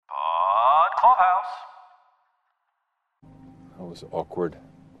Clubhouse. That was awkward.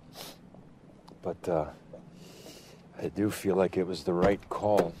 But, I do feel like it was the right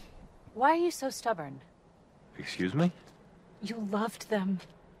call. Why are you so stubborn? Excuse me? You loved them.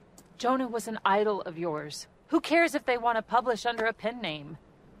 Jonah was an idol of yours. Who cares if they want to publish under a pen name?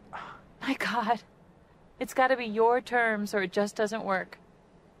 My God. It's got to be your terms or it just doesn't work.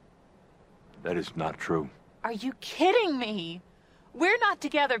 That is not true. Are you kidding me? We're not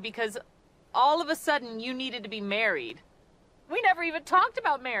together because all of a sudden you needed to be married. We never even talked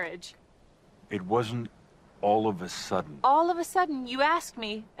about marriage. It wasn't all of a sudden. All of a sudden you asked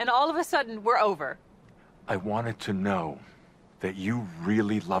me, and all of a sudden we're over. I wanted to know that you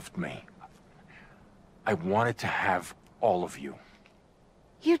really loved me. I wanted to have all of you.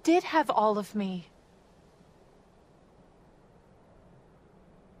 You did have all of me.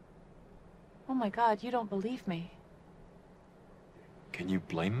 Oh my God, you don't believe me. Can you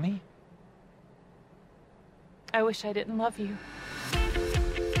blame me? I wish I didn't love you.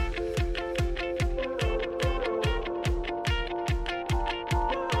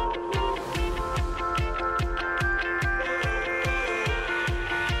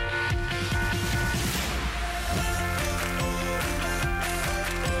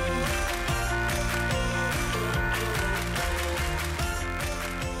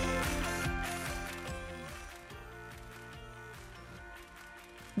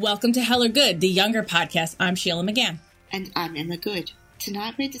 Welcome to Hell or Good, the Younger podcast. I'm Sheila McGann. And I'm Emma Good.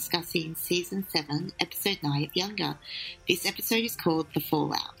 Tonight we're discussing Season 7, Episode 9 of Younger. This episode is called The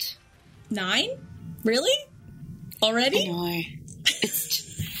Fallout. 9? Really? Already? I know.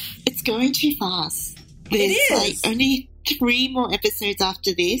 It's going too fast. There's It is. Only 3 more episodes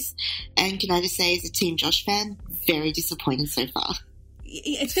after this. And can I just say, as a Team Josh fan, very disappointed so far.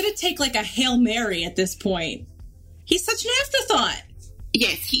 It's going to take like a Hail Mary at this point. He's such an afterthought.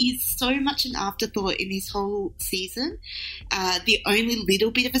 Yes, he is so much an afterthought in this whole season. The only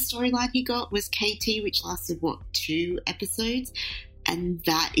little bit of a storyline he got was KT, which lasted, 2 episodes? And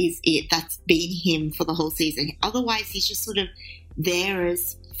that is it. That's been him for the whole season. Otherwise, he's just sort of there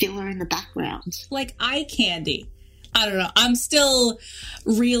as filler in the background. Like eye candy. I don't know. I'm still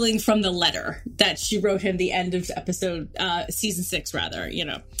reeling from the letter that she wrote him the end of season 6, rather, you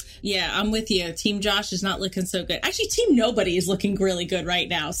know. Yeah, I'm with you. Team Josh is not looking so good. Actually, Team Nobody is looking really good right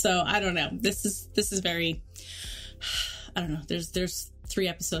now. So I don't know. This is very, I don't know. There's 3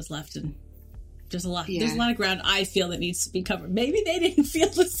 episodes left and there's a lot. Yeah. There's a lot of ground I feel that needs to be covered. Maybe they didn't feel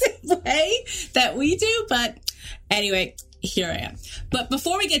the same way that we do, but anyway, here I am. But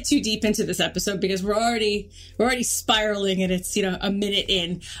before we get too deep into this episode, because we're already spiraling and it's, a minute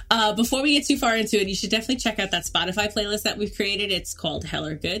in, before we get too far into it, you should definitely check out that Spotify playlist that we've created. It's called Hell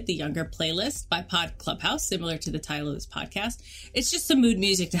or Good, the Younger Playlist by Pod Clubhouse, similar to the title of this podcast. It's just some mood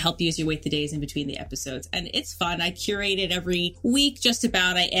music to help you as you wait the days in between the episodes. And it's fun. I curate it every week, just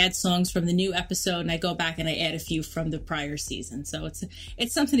about. I add songs from the new episode and I go back and I add a few from the prior season. So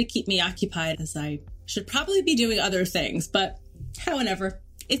it's something to keep me occupied, as I should probably be doing other things, but however,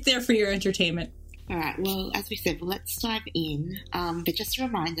 it's there for your entertainment. All right, well, as we said, let's dive in. But just a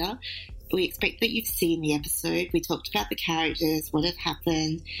reminder, we expect that you've seen the episode. We talked about the characters, what had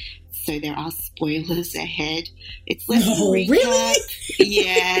happened, so there are spoilers ahead. It's less of a recap. Really?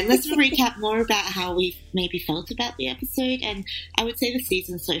 Yeah, let's recap more about how we've maybe felt about the episode, and I would say the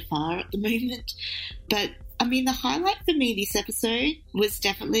season so far at the moment. But I mean, the highlight for me this episode was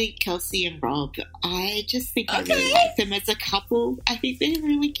definitely Kelsey and Rob. I just think I really like them as a couple. I think they're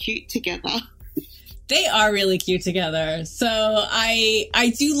really cute together. They are really cute together. So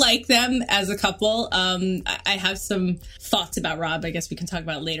I do like them as a couple. I have some thoughts about Rob. I guess we can talk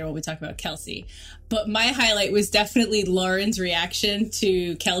about it later when we talk about Kelsey. But my highlight was definitely Lauren's reaction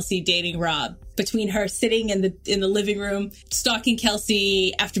to Kelsey dating Rob. Between her sitting in the living room, stalking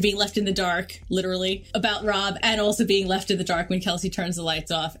Kelsey after being left in the dark, literally, about Rob, and also being left in the dark when Kelsey turns the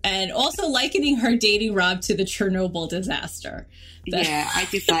lights off, and also likening her dating Rob to the Chernobyl disaster. Yeah, I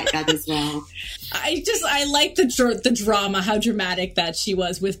did like that as well. I like the drama, how dramatic that she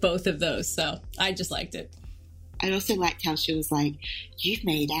was with both of those, so I just liked it. I also liked how she was like, "You've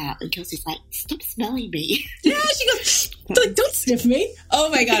made out," and Kelsey's like, "Stop smelling me." Yeah, she goes, "Don't sniff me."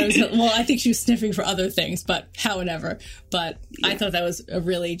 Oh my God. I think she was sniffing for other things, but however. But yeah. I thought that was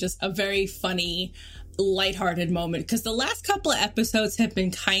just a very funny, lighthearted moment, because the last couple of episodes have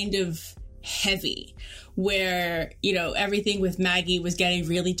been kind of heavy, where, everything with Maggie was getting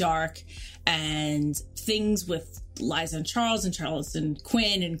really dark, and things with Liza and Charles and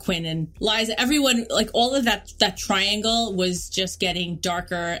Quinn and Liza, everyone, like all of that triangle was just getting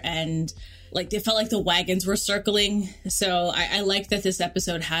darker and like it felt like the wagons were circling. So I like that this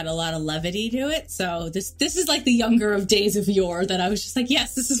episode had a lot of levity to it. So this is like the younger of Days of Yore that I was just like,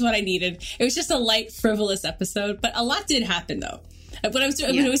 yes, this is what I needed. It was just a light, frivolous episode, but a lot did happen though. When I was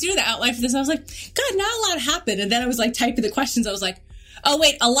doing the outline for this, I was like, God, not a lot happened. And then I was like typing the questions. I was like, oh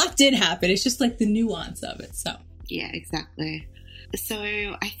wait, a lot did happen. It's just like the nuance of it. So yeah, exactly. So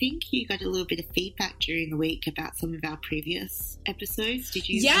I think you got a little bit of feedback during the week about some of our previous episodes. Did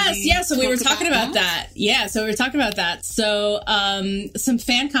you? Yes. So we were talking about that. Yeah. So we were talking about that. So some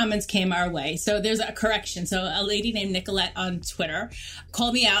fan comments came our way. So there's a correction. So a lady named Nicolette on Twitter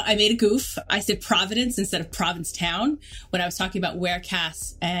called me out. I made a goof. I said Providence instead of Provincetown when I was talking about where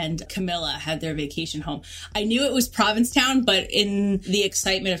Cass and Camilla had their vacation home. I knew it was Provincetown, but in the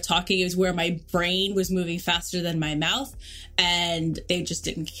excitement of talking, it was where my brain was moving faster than my mouth. And they just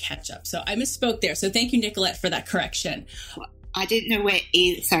didn't catch up. So I misspoke there. So thank you, Nicolette, for that correction. I didn't know where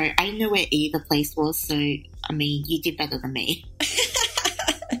either place was. So, I mean, you did better than me.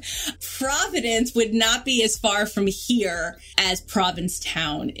 Providence would not be as far from here as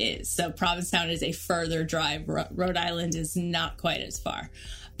Provincetown is. So Provincetown is a further drive. Rhode Island is not quite as far.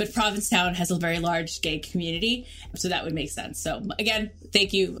 But Provincetown has a very large gay community, so that would make sense. So again,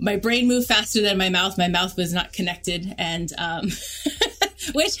 thank you. My brain moved faster than my mouth. My mouth was not connected, and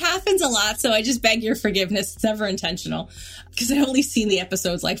which happens a lot. So I just beg your forgiveness. It's never intentional because I've only seen the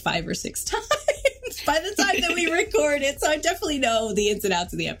episodes like 5 or 6 times by the time that we record it. So I definitely know the ins and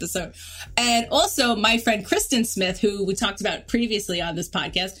outs of the episode. And also my friend Kristen Smith, who we talked about previously on this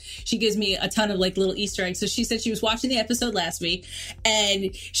podcast, she gives me a ton of like little Easter eggs. So she said she was watching the episode last week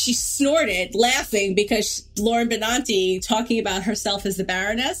and she snorted laughing because Lauren Benanti talking about herself as the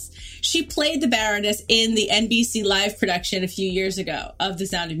Baroness. She played the Baroness in the NBC live production a few years ago of The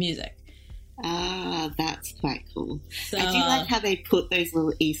Sound of Music. Ah, that's quite cool. So, I do like how they put those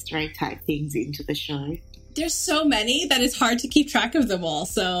little Easter egg type things into the show. There's so many that it's hard to keep track of them all.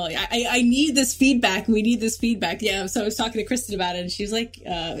 So I need this feedback. We need this feedback. Yeah. So I was talking to Kristen about it and she's like,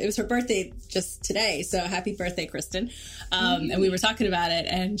 it was her birthday just today. So happy birthday, Kristen. And we were talking about it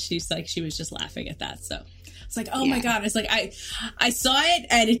and she's like, she was just laughing at that. So it's like, oh my God. It's like, I saw it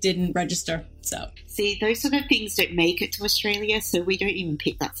and it didn't register. So see, those sort of things don't make it to Australia. So we don't even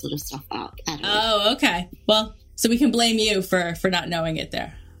pick that sort of stuff up at all. Oh, okay. Well, so we can blame you for not knowing it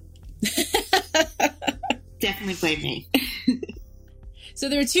there. Definitely blame me. So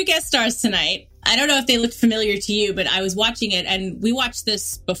there were 2 guest stars tonight. I don't know if they looked familiar to you, but I was watching it and we watched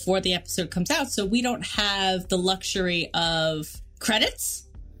this before the episode comes out. So we don't have the luxury of credits.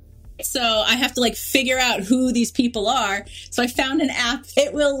 So I have to like figure out who these people are. So I found an app.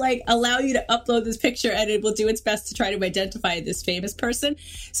 It will like allow you to upload this picture and it will do its best to try to identify this famous person.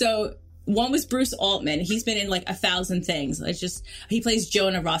 So one was Bruce Altman. He's been in like 1,000 things. It's just, he plays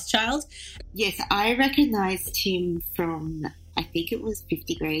Jonah Rothschild. Yes, I recognized him from, I think it was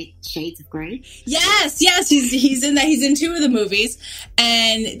 50 Shades of Grey. Yes, he's in that. He's in 2 of the movies.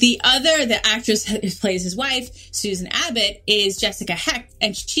 And the actress who plays his wife, Susan Abbott, is Jessica Hecht.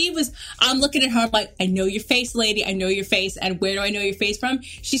 And I'm looking at her, I'm like, I know your face, lady. I know your face. And where do I know your face from?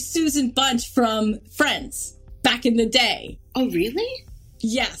 She's Susan Bunch from Friends back in the day. Oh, really?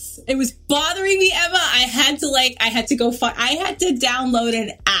 Yes. It was bothering me, Emma. I had to download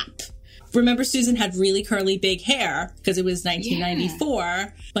an app. Remember, Susan had really curly big hair because it was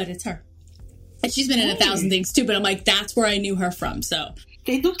 1994, but it's her. And she's been in 1,000 things too, but I'm like, that's where I knew her from. So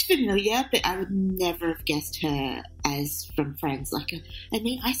they looked familiar, but I would never have guessed her as from Friends. Like, I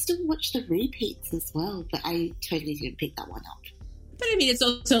mean, I still watch the repeats as well, but I totally didn't pick that one up. But I mean, it's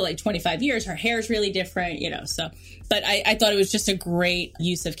also like 25 years. Her hair is really different, so. But I thought it was just a great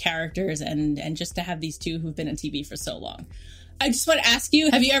use of characters and just to have these 2 who've been on TV for so long. I just want to ask you,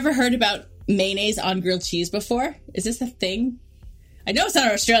 have you ever heard about mayonnaise on grilled cheese before? Is this a thing? I know it's not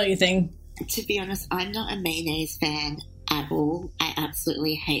an Australian thing. To be honest, I'm not a mayonnaise fan at all. I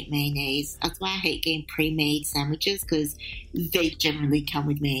absolutely hate mayonnaise. That's why I hate getting pre-made sandwiches because they generally come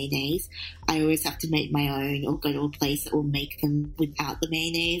with mayonnaise. I always have to make my own or go to a place that will make them without the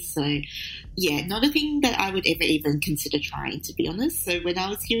mayonnaise. So, yeah, not a thing that I would ever even consider trying, to be honest. So when I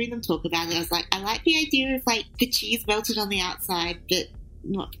was hearing them talk about it, I was like, I like the idea of like the cheese melted on the outside, but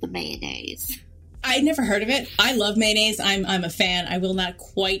not the mayonnaise. I never heard of it. I love mayonnaise. I'm a fan. I will not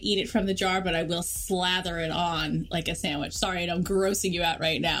quite eat it from the jar, but I will slather it on like a sandwich. Sorry, I'm grossing you out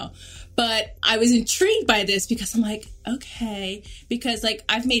right now. But I was intrigued by this because I'm like, okay. Because like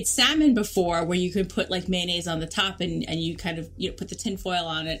I've made salmon before where you can put like mayonnaise on the top and you kind of put the tin foil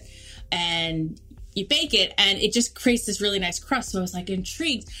on it and you bake it and it just creates this really nice crust. So I was like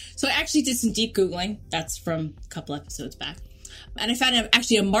intrigued. So I actually did some deep Googling. That's from a couple episodes back. And I found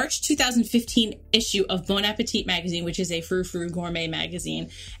actually a March 2015 issue of Bon Appetit magazine, which is a frou-frou gourmet magazine.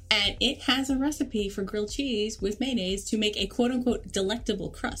 And it has a recipe for grilled cheese with mayonnaise to make a quote-unquote delectable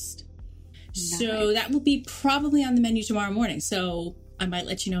crust. Nice. So that will be probably on the menu tomorrow morning. So I might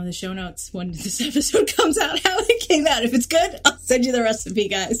let you know in the show notes when this episode comes out how it came out. If it's good, I'll send you the recipe,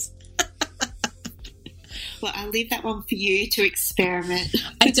 guys. Well, I'll leave that one for you to experiment.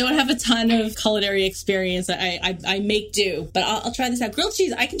 I don't have a ton of culinary experience. I make do, but I'll try this out. Grilled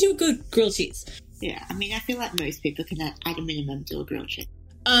cheese, I can do a good grilled cheese. Yeah, I mean, I feel like most people can at a minimum do a grilled cheese.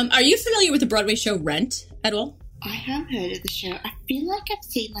 Are you familiar with the Broadway show Rent at all? I have heard of the show. I feel like I've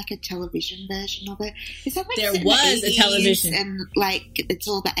seen like a television version of it. Is that like there was a television and like it's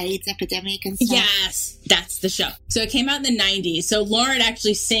all the AIDS epidemic and stuff? Yes, that's the show. So it came out in the 90s. So Lauren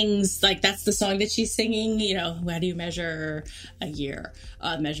actually sings, like that's the song that she's singing, you know, how do you measure a year,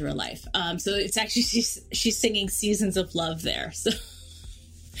 measure a life. So it's actually, she's singing Seasons of Love there. So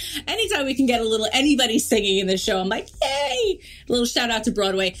anytime we can get a little anybody singing in this show, I'm like, yay! A little shout out to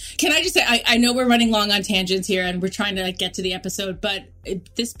Broadway. Can I just say, I know we're running long on tangents here and we're trying to like get to the episode, but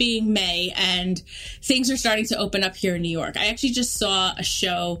this being May and things are starting to open up here in New York. I actually just saw a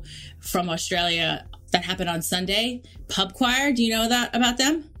show from Australia that happened on Sunday, Pub Choir. Do you know that about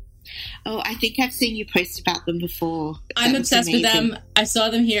them? Oh, I think I've seen you post about them before. I'm obsessed with them. I saw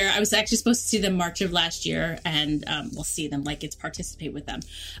them here. I was actually supposed to see them March of last year, and we'll see them, like it's participate with them.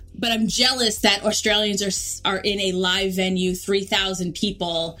 But I'm jealous that Australians are in a live venue, 3,000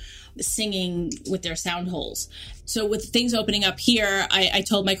 people singing with their sound holes. So with things opening up here, I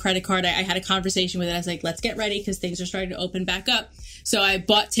told my credit card, I had a conversation with it. I was like, let's get ready because things are starting to open back up. So I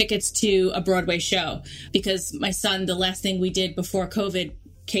bought tickets to a Broadway show because my son, the last thing we did before COVID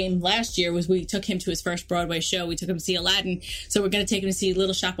came last year was we took him to his first Broadway show. We took him to see Aladdin. So we're going to take him to see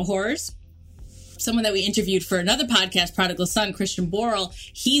Little Shop of Horrors. Someone that we interviewed for another podcast, Prodigal Son, Christian Borle,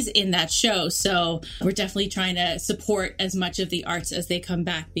 he's in that show. So we're definitely trying to support as much of the arts as they come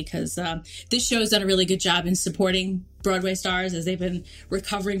back because this show has done a really good job in supporting Broadway stars as they've been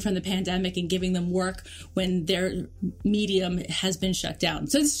recovering from the pandemic and giving them work when their medium has been shut down.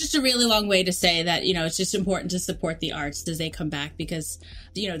 So it's just a really long way to say that, you know, it's just important to support the arts as they come back because,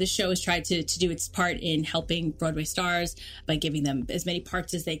 you know, this show has tried to do its part in helping Broadway stars by giving them as many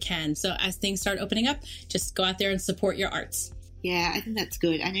parts as they can. So as things start opening up, just go out there and support your arts. Yeah, I think that's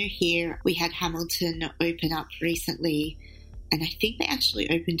good. I know here we had Hamilton open up recently, and I think they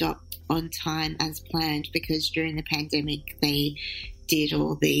actually opened up on time as planned because during the pandemic they did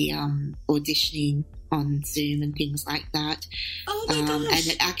all the auditioning on Zoom and things like that. Oh my gosh. And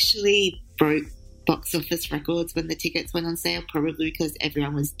it actually broke box office records when the tickets went on sale, probably because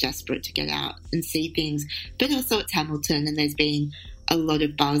everyone was desperate to get out and see things. But also it's Hamilton and there's been a lot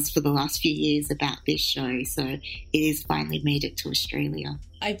of buzz for the last few years about this show, so it has finally made it to Australia.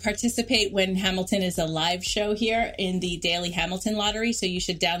 I participate when Hamilton is a live show here in the Daily Hamilton Lottery, so you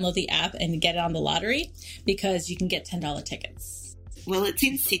should download the app and get it on the lottery because you can get $10 tickets. Well, it's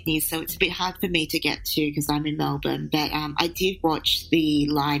in Sydney, so it's a bit hard for me to get to because I'm in Melbourne, but I did watch the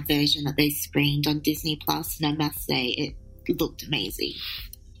live version that they screened on Disney Plus, and I must say it looked amazing.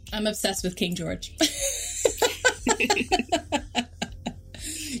 I'm obsessed with King George.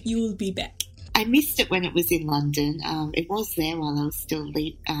 You will be back. I missed it when it was in London. It was there while I was still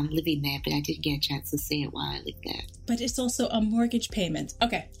living there, but I didn't get a chance to see it while I lived there. But it's also a mortgage payment.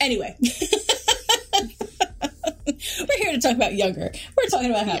 Okay, anyway. We're here to talk about Younger. We're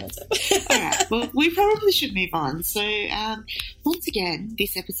talking about Hamilton. All right, well, we probably should move on. So, once again,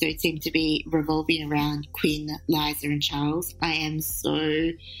 this episode seemed to be revolving around Quinn, Liza, and Charles. I am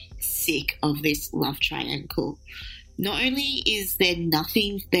so sick of this love triangle. Not only is there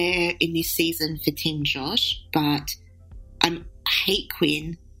nothing there in this season for Team Josh, but I hate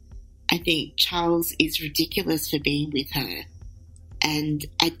Quinn. I think Charles is ridiculous for being with her. And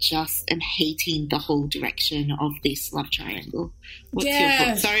I just am hating the whole direction of this love triangle. What's your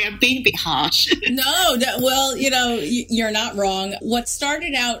thought? Sorry, I'm being a bit harsh. No, well, you know, you're not wrong. What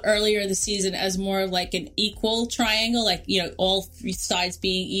started out earlier this season as more like an equal triangle, like, you know, all three sides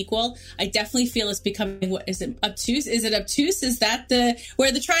being equal, I definitely feel it's becoming, what is it, obtuse? Is it obtuse? Is that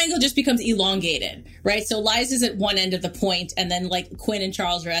where the triangle just becomes elongated, right? So Liza's at one end of the point, and then like Quinn and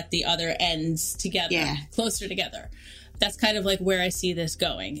Charles are at the other ends together, closer together. That's kind of like where I see this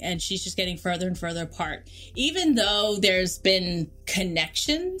going. And she's just getting further and further apart. Even though there's been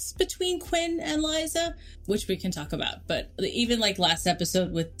connections between Quinn and Liza, which we can talk about. But even like last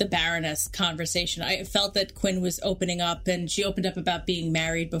episode with the Baroness conversation, I felt that Quinn was opening up and she opened up about being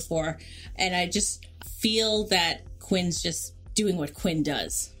married before. And I just feel that Quinn's just doing what Quinn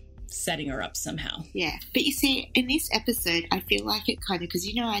does. setting her up somehow. Yeah. But you see, in this episode, I feel like it kind of, because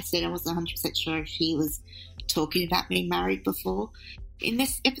I said I wasn't 100% sure if she was talking about being married before. In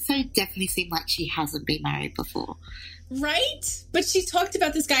this episode, it definitely seemed like she hasn't been married before. Right? But she talked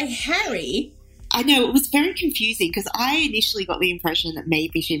about this guy, Harry. I know, it was very confusing because I initially got the impression that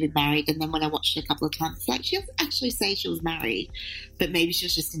maybe she'd been married, and then when I watched it a couple of times, it's like she doesn't actually say she was married, but maybe she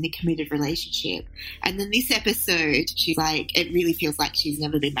was just in a committed relationship. And then this episode, she's like, it really feels like she's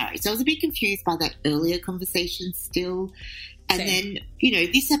never been married. So I was a bit confused by that earlier conversation still. And Same.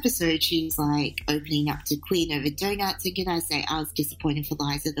 then, this episode, she's like opening up to Quinn over donuts. And can I say, I was disappointed for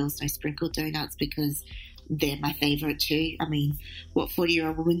Liza there was no sprinkled donuts because they're my favourite too. I mean, what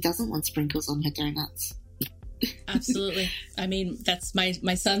 40-year-old woman doesn't want sprinkles on her donuts? Absolutely. I mean, that's my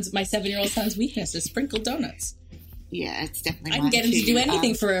 7-year-old son's weakness is sprinkled donuts. Yeah, it's definitely I can mine get him to too. do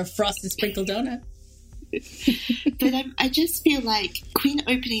anything for a frosted sprinkled donut. But I just feel like Quinn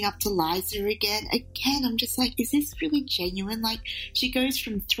opening up to Liza again, I'm just like, is this really genuine? Like, she goes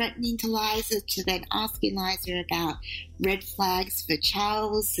from threatening to Liza to then asking Liza about red flags for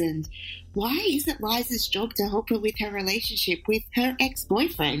Charles, and why isn't Liza's job to help her with her relationship with her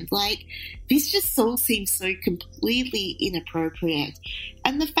ex-boyfriend? Like, this just all seems so completely inappropriate.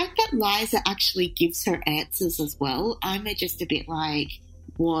 And the fact that Liza actually gives her answers as well, I'm just a bit like,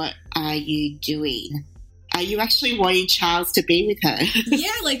 what are you doing? Are you actually wanting Charles to be with her? Yeah,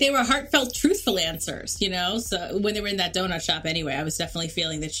 like they were heartfelt, truthful answers, So when they were in that donut shop anyway, I was definitely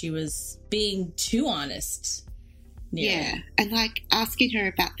feeling that she was being too honest. Yeah. And like asking her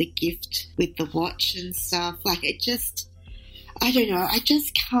about the gift with the watch and stuff. Like I don't know. I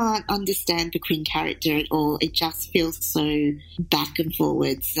just can't understand the Quinn character at all. It just feels so back and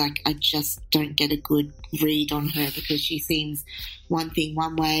forwards. Like I just don't get a good read on her because she seems one thing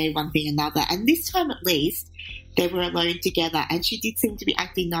one way, one thing another. And this time at least, they were alone together and she did seem to be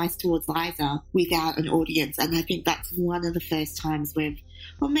acting nice towards Liza without an audience. And I think that's one of the first times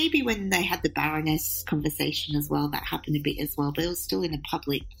or maybe when they had the Baroness conversation as well, that happened a bit as well, but it was still in a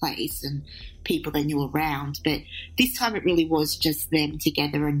public place and people they knew around. But this time it really was just them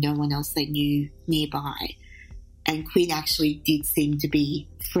together and no one else they knew nearby. And Quinn actually did seem to be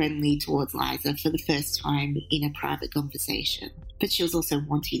friendly towards Liza for the first time in a private conversation. But she was also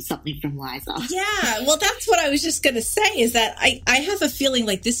wanting something from Liza. Yeah, well, that's what I was just going to say, is that I have a feeling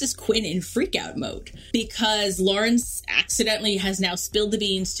like this is Quinn in freakout mode. Because Lawrence accidentally has now spilled the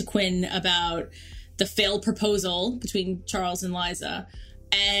beans to Quinn about the failed proposal between Charles and Liza.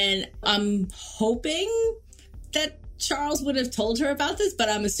 And I'm hoping that Charles would have told her about this, but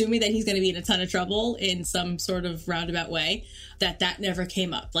I'm assuming that he's going to be in a ton of trouble in some sort of roundabout way, that never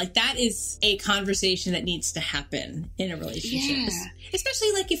came up. Like, that is a conversation that needs to happen in a relationship. Yeah.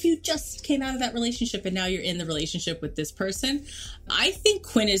 Especially, like, if you just came out of that relationship and now you're in the relationship with this person. I think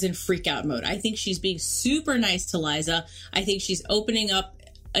Quinn is in freak-out mode. I think she's being super nice to Liza. I think she's opening up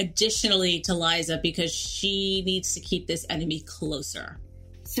additionally to Liza because she needs to keep this enemy closer.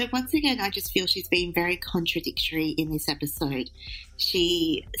 So once again, I just feel she's being very contradictory in this episode.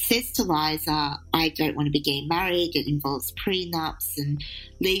 She says to Liza, I don't want to be getting married. It involves prenups and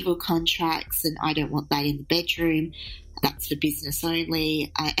legal contracts, and I don't want that in the bedroom. That's for business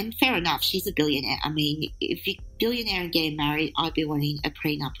only. And fair enough, she's a billionaire. I mean, if you're a billionaire and getting married, I'd be wanting a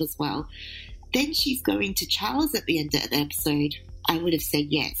prenup as well. Then she's going to Charles at the end of the episode. I would have said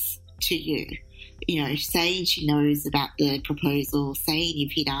yes to you. Saying she knows about the proposal, saying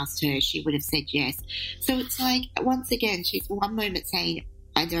if he'd asked her, she would have said yes. So it's like, once again, she's one moment saying,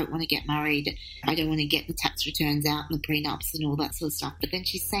 I don't want to get married, I don't want to get the tax returns out and the prenups and all that sort of stuff. But then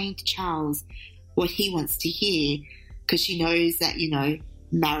she's saying to Charles what he wants to hear because she knows that,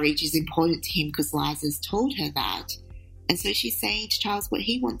 marriage is important to him because Liza's told her that. And so she's saying to Charles what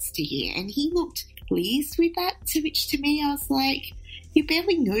he wants to hear. And he looked pleased with that, to which to me I was like, you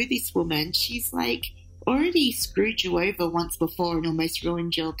barely know this woman. She's like already screwed you over once before and almost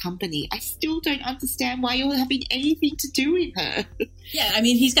ruined your company. I still don't understand why you're having anything to do with her. Yeah, I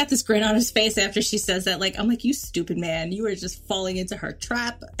mean, he's got this grin on his face after she says that. Like, I'm like, you stupid man. You are just falling into her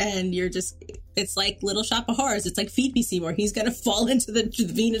trap and it's like Little Shop of Horrors. It's like Feed Me Seymour. He's going to fall into the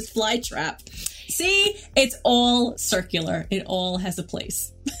Venus flytrap. See, it's all circular. It all has a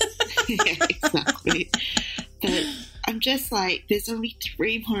place. Yeah, exactly. But I'm just like, there's only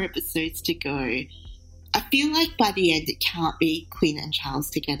 3 more episodes to go. I feel like by the end, it can't be Quinn and Charles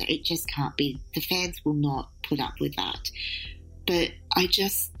together. It just can't be. The fans will not put up with that. But I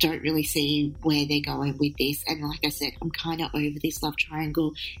just don't really see where they're going with this. And like I said, I'm kind of over this love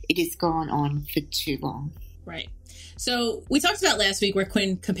triangle. It has gone on for too long. Right. So we talked about last week where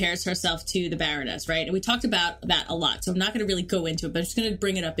Quinn compares herself to the Baroness, right? And we talked about that a lot. So I'm not going to really go into it, but I'm just going to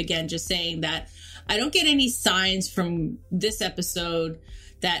bring it up again, just saying that I don't get any signs from this episode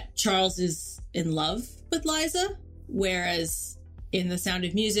that Charles is in love with Liza, whereas in The Sound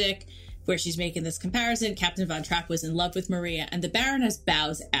of Music, where she's making this comparison, Captain Von Trapp was in love with Maria, and the Baroness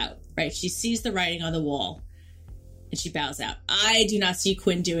bows out, right? She sees the writing on the wall, and she bows out. I do not see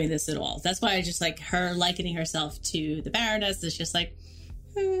Quinn doing this at all. That's why I just like her likening herself to the Baroness. It's just like,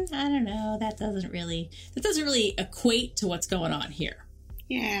 I don't know. That doesn't really equate to what's going on here.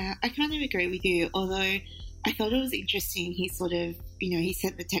 Yeah, I kind of agree with you. Although I thought it was interesting. He sort of, he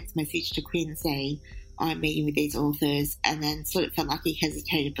sent the text message to Quinn saying, I'm meeting with these authors, and then sort of felt like he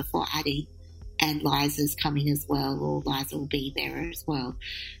hesitated before Addie and Liza's coming as well, or Liza will be there as well.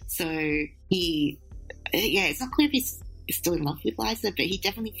 So it's not clear if he's still in love with Liza, but he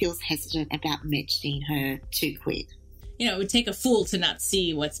definitely feels hesitant about mentioning her to Quinn. It would take a fool to not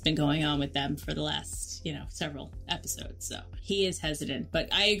see what's been going on with them for the last, several episodes. So he is hesitant.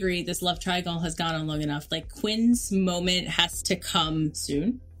 But I agree, this love triangle has gone on long enough. Like, Quinn's moment has to come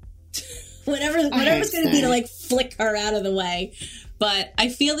soon. Whatever's going to be to, like, flick her out of the way. But I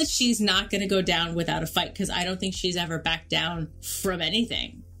feel that she's not going to go down without a fight, because I don't think she's ever backed down from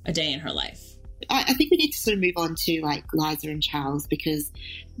anything a day in her life. I think we need to sort of move on to, like, Liza and Charles, because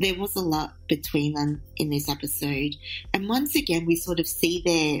there was a lot between them in this episode. And once again, we sort of see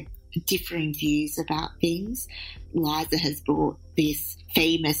their differing views about things. Liza has brought this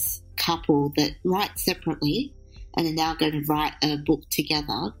famous couple that write separately and are now going to write a book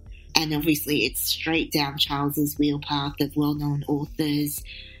together. And obviously it's straight down Charles's wheel path of well-known authors,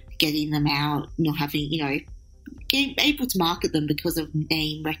 getting them out, not having, getting able to market them because of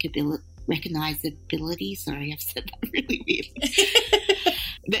name recognizability. Sorry, I've said that really weirdly.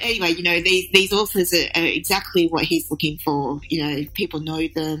 But anyway, these authors are exactly what he's looking for. People know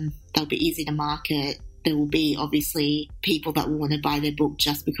them. They'll be easy to market. There will be obviously people that will want to buy their book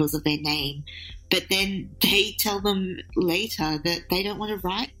just because of their name. But then they tell them later that they don't want to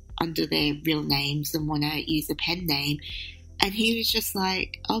write under their real names and want to use a pen name. And he was just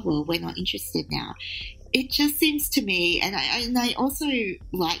like, oh, well, we're not interested now. It just seems to me, and I also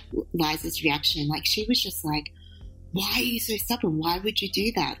like Liza's reaction. Like, she was just like, why are you so stubborn? Why would you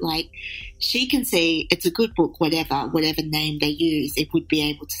do that? Like, she can see it's a good book, whatever name they use, it would be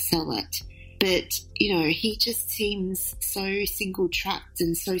able to sell it. But, he just seems so single-tracked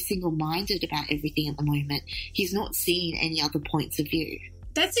and so single-minded about everything at the moment. He's not seeing any other points of view.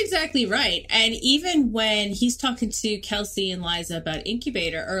 That's exactly right. And even when he's talking to Kelsey and Liza about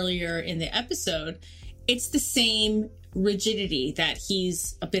Incubator earlier in the episode, it's the same rigidity that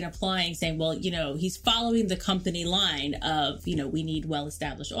he's been applying, saying, well, he's following the company line of, we need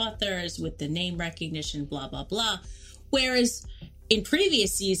well-established authors with the name recognition, blah, blah, blah. Whereas in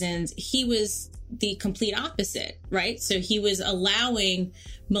previous seasons, he was the complete opposite, right? So he was allowing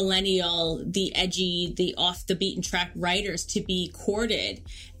millennial, the edgy, the off the beaten track writers to be courted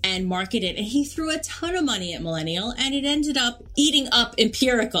and marketed. And he threw a ton of money at Millennial, and it ended up eating up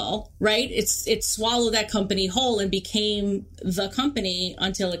Empirical, right? It swallowed that company whole and became the company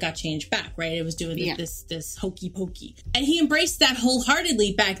until it got changed back, right? It was doing this hokey pokey. And he embraced that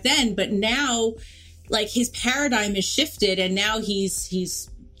wholeheartedly back then, but now, like, his paradigm has shifted, and now he's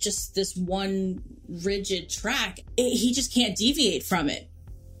just this one rigid track. He just can't deviate from it.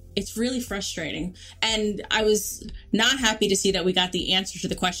 It's really frustrating. And I was not happy to see that we got the answer to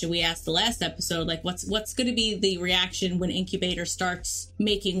the question we asked the last episode, like, what's going to be the reaction when Incubator starts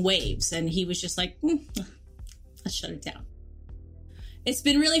making waves? And he was just like, let's shut it down. It's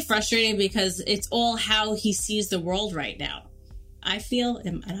been really frustrating because it's all how he sees the world right now. I feel,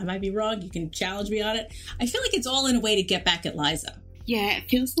 and I might be wrong, you can challenge me on it, I feel like it's all in a way to get back at Liza. Yeah, it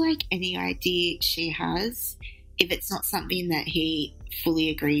feels like any idea she has, if it's not something that he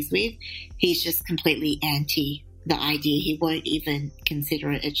fully agrees with, he's just completely anti the idea. He won't even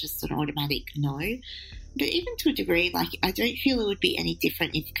consider it. It's just an automatic no. But even to a degree, like, I don't feel it would be any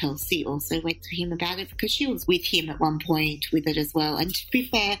different if Kelsey also went to him about it, because she was with him at one point with it as well. And to be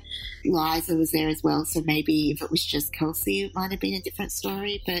fair, Liza was there as well, so maybe if it was just Kelsey, it might have been a different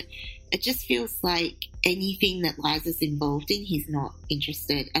story. But it just feels like anything that Liza's involved in, he's not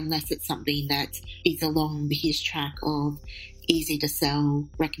interested, unless it's something that is along his track of easy to sell,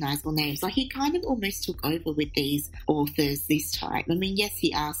 recognizable names. Like, he kind of almost took over with these authors this time. I mean, yes,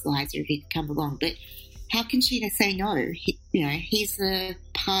 he asked Liza if he could come along, but how can she say no? He's a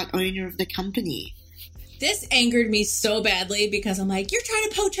part owner of the company. This angered me so badly because I'm like, you're trying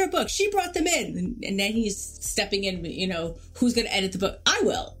to poach her book. She brought them in. And then he's stepping in, who's going to edit the book? I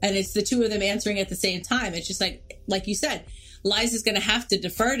will. And it's the two of them answering at the same time. It's just like you said, Liza's going to have to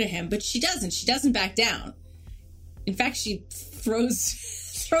defer to him, but she doesn't. She doesn't back down. In fact, she throws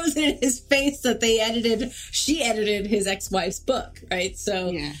it in his face that she edited his ex-wife's book, right?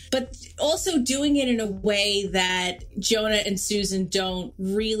 So, yeah. But also doing it in a way that Jonah and Susan don't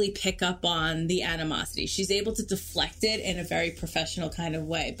really pick up on the animosity. She's able to deflect it in a very professional kind of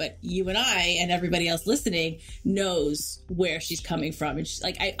way. But you and I and everybody else listening knows where she's coming from. And she's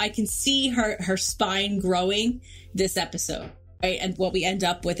like, I can see her spine growing this episode. Right? And what we end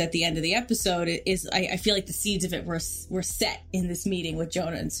up with at the end of the episode is, I feel like the seeds of it were set in this meeting with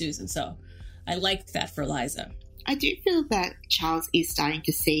Jonah and Susan. So I liked that for Liza. I do feel that Charles is starting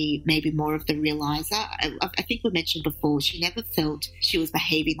to see maybe more of the real Liza. I think we mentioned before, she never felt she was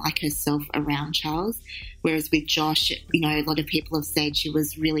behaving like herself around Charles. Whereas with Josh, a lot of people have said she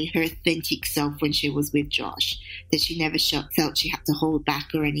was really her authentic self when she was with Josh, that she never felt she had to hold back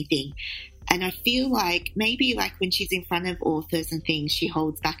or anything. And I feel like maybe like when she's in front of authors and things, she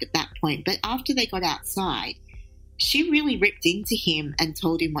holds back at that point. But after they got outside, she really ripped into him and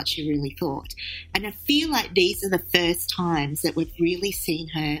told him what she really thought. And I feel like these are the first times that we've really seen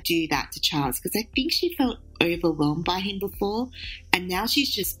her do that to Charles, because I think she felt overwhelmed by him before. And now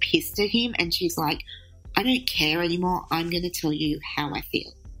she's just pissed at him and she's like, I don't care anymore. I'm going to tell you how I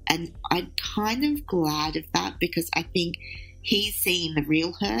feel. And I'm kind of glad of that because I think he's seeing the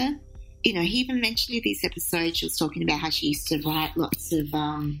real her. He even mentioned in this episode, she was talking about how she used to write lots of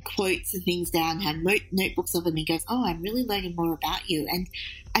quotes and things down, had notebooks of them, and goes, I'm really learning more about you. And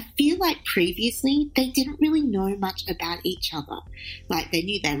I feel like previously they didn't really know much about each other. Like they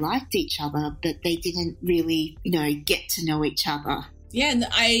knew they liked each other, but they didn't really, get to know each other. Yeah, and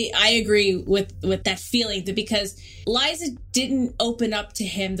I agree with that feeling because Liza didn't open up to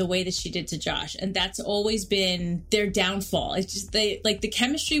him the way that she did to Josh, and that's always been their downfall. It's just the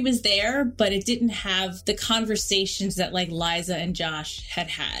chemistry was there, but it didn't have the conversations that like Liza and Josh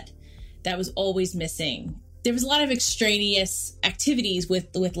had. That was always missing. There was a lot of extraneous activities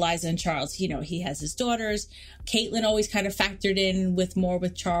with Liza and Charles. He has his daughters. Caitlin always kind of factored in with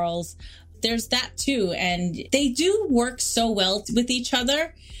Charles. There's that too. And they do work so well with each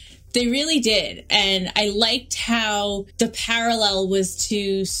other. They really did. And I liked how the parallel was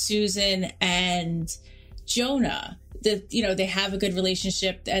to Susan and Jonah. They have a good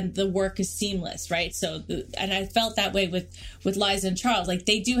relationship and the work is seamless, right? And I felt that way with Liza and Charles. Like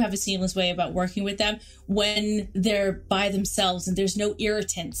they do have a seamless way about working with them when they're by themselves and there's no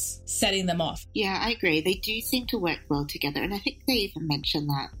irritants setting them off. Yeah, I agree. They do seem to work well together. And I think they even mentioned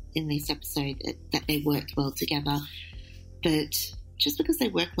that in this episode, that they worked well together. But just because they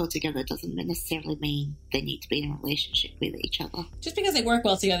work well together doesn't necessarily mean they need to be in a relationship with each other. Just because they work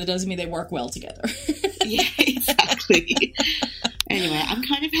well together doesn't mean they work well together. Yeah, exactly. Anyway, I'm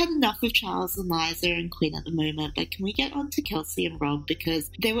kind of had enough of Charles and Liza and Quinn at the moment, but can we get on to Kelsey and Rob?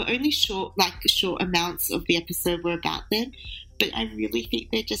 Because there were only short amounts of the episode were about them, but I really think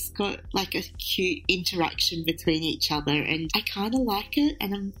they just got like a cute interaction between each other, and I kind of like it,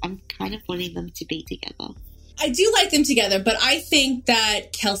 and I'm kind of wanting them to be together. I do like them together, but I think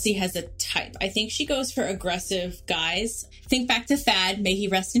that Kelsey has a type. I think she goes for aggressive guys. Think back to Thad, may he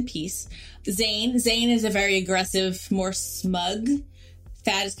rest in peace. Zane is a very aggressive, more smug.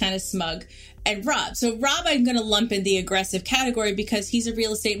 Thad is kind of smug. And Rob. So Rob, I'm going to lump in the aggressive category because he's a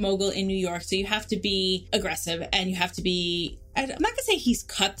real estate mogul in New York. So you have to be aggressive and you have to be, I'm not going to say he's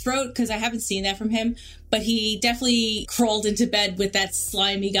cutthroat because I haven't seen that from him, but he definitely crawled into bed with that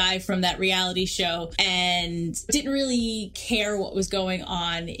slimy guy from that reality show and didn't really care what was going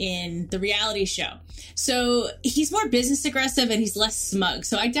on in the reality show. So he's more business aggressive and he's less smug.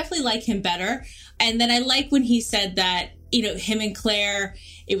 So I definitely like him better. And then I like when he said that, him and Claire,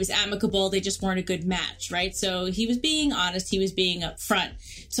 it was amicable. They just weren't a good match, right? So he was being honest. He was being upfront.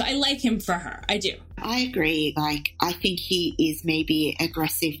 So I like him for her. I do. I agree. I think he is maybe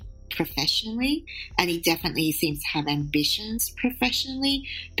aggressive professionally, and he definitely seems to have ambitions professionally,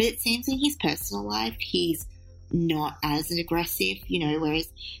 but it seems in his personal life, he's not as aggressive, whereas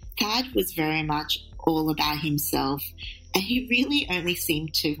Thad was very much all about himself. And he really only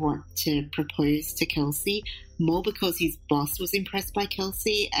seemed to want to propose to Kelsey more because his boss was impressed by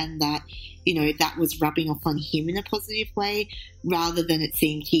Kelsey and that, that was rubbing off on him in a positive way rather than it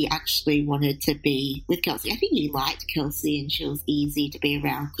seemed he actually wanted to be with Kelsey. I think he liked Kelsey and she was easy to be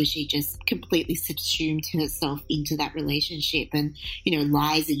around because she just completely subsumed herself into that relationship. And,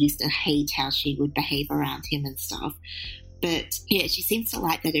 Liza used to hate how she would behave around him and stuff. But yeah, she seems to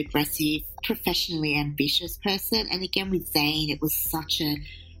like that aggressive, professionally ambitious person. And again, with Zane, it was such a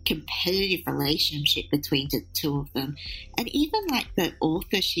competitive relationship between the two of them. And even like the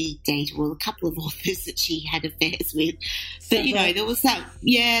author she dated, well, a couple of authors that she had affairs with. But you know, there was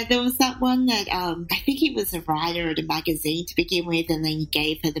that one that I think he was a writer at a magazine to begin with, and then he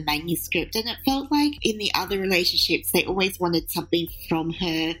gave her the manuscript. And it felt like in the other relationships, they always wanted something from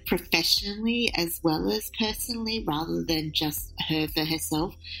her professionally as well as personally, rather than just her for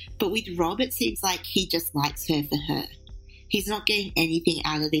herself. But with Rob, it seems like he just likes her for her. He's not getting anything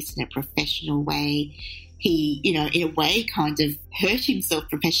out of this in a professional way. He, you know, in a way kind of hurt himself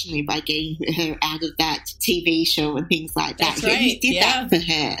professionally by getting her out of that TV show and things like that. That's right. He did that for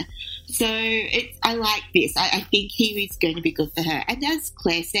her. So I like this. I think he is going to be good for her. And as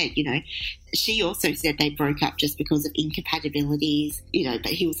Claire said, you know, she also said they broke up just because of incompatibilities, you know,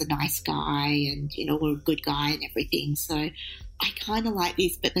 but he was a nice guy and, you know, a good guy and everything. So I kind of like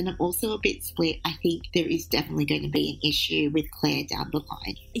this, but then I'm also a bit split. I think there is definitely going to be an issue with Claire down the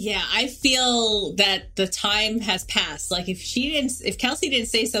line. Yeah, I feel that the time has passed. Like if Kelsey didn't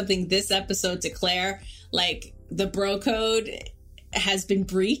say something this episode to Claire, like the bro code has been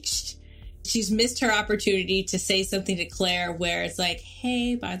breached. She's missed her opportunity to say something to Claire where it's like,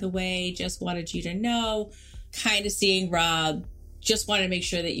 hey, by the way, just wanted you to know, kind of seeing Rob, just wanted to make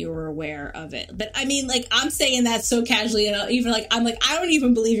sure that you were aware of it. But I mean, like, I'm saying that so casually, and even like, I'm like, I don't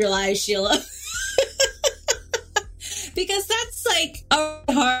even believe your lies, Sheila. Because that's like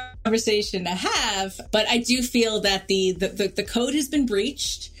a hard conversation to have. But I do feel that the code has been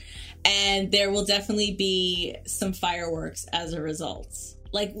breached, and there will definitely be some fireworks as a result.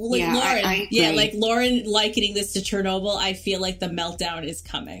 Like Lauren, like Lauren likening this to Chernobyl, I feel like the meltdown is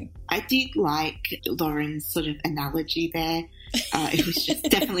coming. I did like Lauren's sort of analogy there. It was just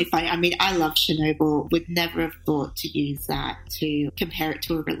definitely funny. I mean, I love Chernobyl. Would never have thought to use that to compare it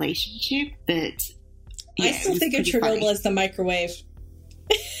to a relationship, but yeah, I still think of Chernobyl as the microwave.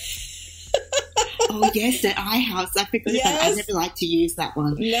 Oh, yes, the iHouse. I forgot about that. I never like to use that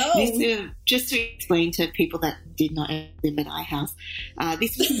one. No. Just to explain to people that did not live at iHouse,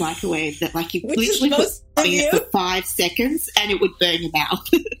 this was a microwave that, like, you literally put something in for 5 seconds and it would burn your mouth.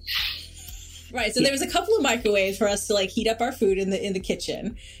 Right. So there was a couple of microwaves for us to, like, heat up our food in the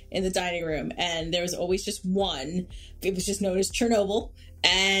kitchen, in the dining room. And there was always just one. It was just known as Chernobyl.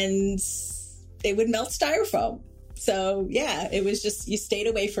 And it would melt styrofoam. So, yeah, it was just, you stayed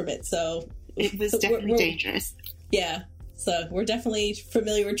away from it. So it was definitely dangerous. Yeah. So we're definitely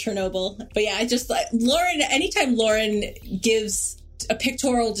familiar with Chernobyl. But yeah, I just like Lauren, anytime Lauren gives a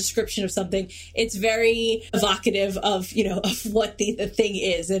pictorial description of something, it's very evocative of, you know, of what the thing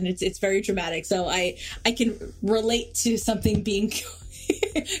is. And it's very dramatic. So I can relate to something being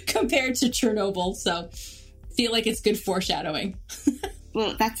compared to Chernobyl. So feel like it's good foreshadowing.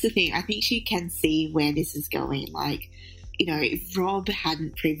 Well, that's the thing. I think she can see where this is going. Like, you know, if Rob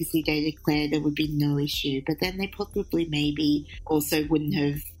hadn't previously dated Claire, there would be no issue. But then they probably maybe also wouldn't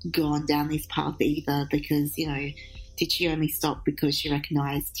have gone down this path either because, you know, did she only stop because she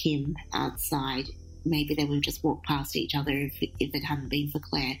recognised him outside? Maybe they would have just walked past each other if it hadn't been for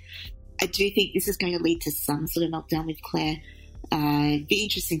Claire. I do think this is going to lead to some sort of knockdown with Claire. It'd be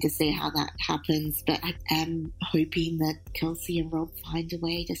interesting to see how that happens, but I am hoping that Kelsey and Rob find a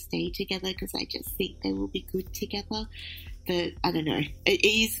way to stay together because I just think they will be good together. But I don't know. It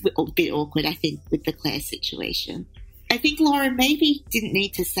is a bit awkward, I think, with the Claire situation. I think Lauren maybe didn't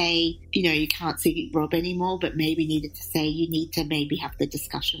need to say, you know, you can't see Rob anymore, but maybe needed to say you need to maybe have the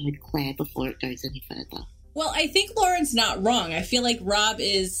discussion with Claire before it goes any further. Well, I think Lauren's not wrong. I feel like Rob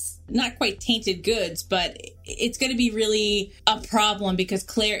is not quite tainted goods, but it's going to be really a problem because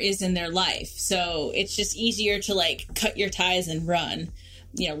Claire is in their life. So it's just easier to, like, cut your ties and run.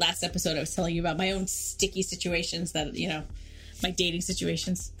 You know, last episode I was telling you about my own sticky situations that, you know, my dating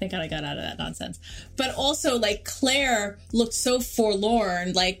situations. Thank God I got out of that nonsense. But also, like, Claire looked so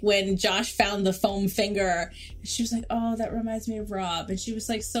forlorn, like, when Josh found the foam finger. She was like, oh, that reminds me of Rob. And she was,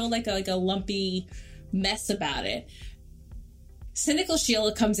 like, so, like a lumpy mess about it. Cynical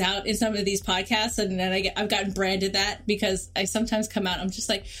Sheila comes out in some of these podcasts, and then I've gotten branded that because I sometimes come out, I'm just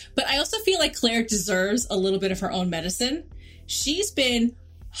like, but I also feel like Claire deserves a little bit of her own medicine. She's been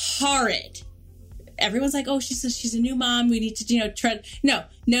horrid. Everyone's like, oh, she's a new mom, we need to, you know, tread. No.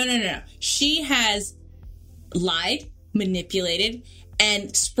 She has lied, manipulated,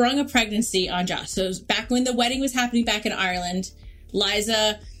 and sprung a pregnancy on Josh. So it was back when the wedding was happening back in Ireland,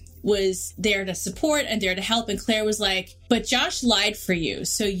 Liza was there to support and there to help. And Claire was like, but Josh lied for you,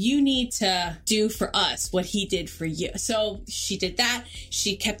 so you need to do for us what he did for you. So she did that.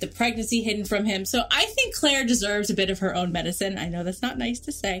 She kept the pregnancy hidden from him. So I think Claire deserves a bit of her own medicine. I know that's not nice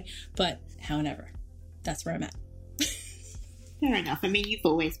to say, but however, that's where I'm at. Fair enough. I mean, you've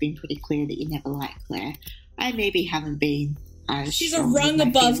always been pretty clear that you never liked Claire. I maybe haven't been as She's a rung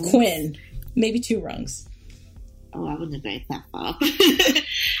above Quinn. Maybe 2 rungs. Oh, I wouldn't go that far.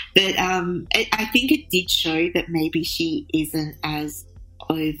 But I think it did show that maybe she isn't as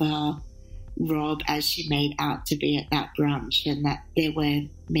over Rob as she made out to be at that brunch, and that there were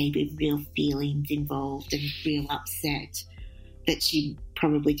maybe real feelings involved and real upset that she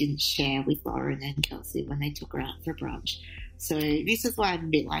probably didn't share with Lauren and Kelsey when they took her out for brunch. So this is why I'm a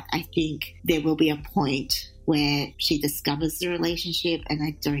bit like, I think there will be a point where she discovers the relationship, and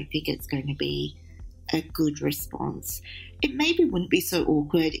I don't think it's going to be a good response. It maybe wouldn't be so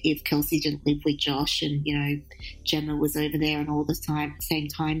awkward if Kelsey didn't live with Josh and, you know, Gemma was over there and all the same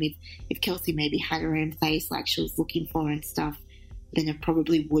time. If Kelsey maybe had her own place like she was looking for and stuff, then it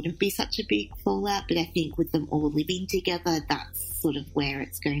probably wouldn't be such a big fallout. But I think with them all living together, that's sort of where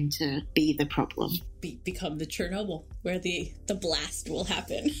it's going to be the problem. Become the Chernobyl, where the blast will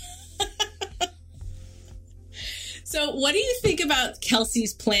happen. So what do you think about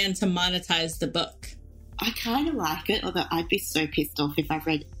Kelsey's plan to monetize the book? I kind of like it, although I'd be so pissed off if I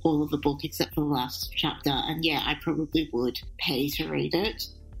read all of the book except for the last chapter. And yeah, I probably would pay to read it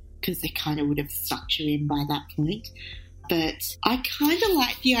because they kind of would have sucked you in by that point. But I kind of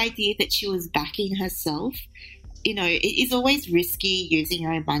like the idea that she was backing herself. You know, it is always risky using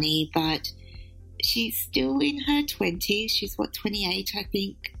your own money, but she's still in her 20s. She's, 28, I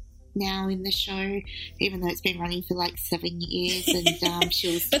think, now in the show, even though it's been running for like 7 years, and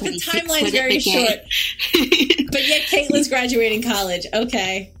she was but 26 the timeline's very short. But yet Caitlin's graduating college.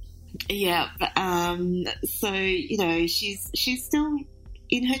 Okay. Yeah, but, so, you know, she's still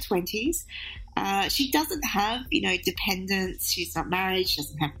in her 20s. She doesn't have, you know, dependents. She's not married. She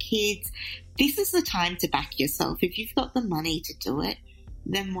doesn't have kids. This is the time to back yourself. If you've got the money to do it,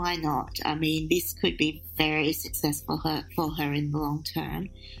 then why not? I mean, this could be very successful for her in the long term.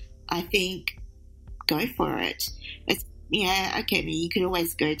 I think go for it. Okay, I mean, you could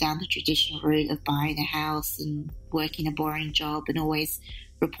always go down the traditional route of buying a house and working a boring job and always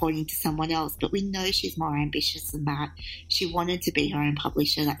reporting to someone else, but we know she's more ambitious than that. She wanted to be her own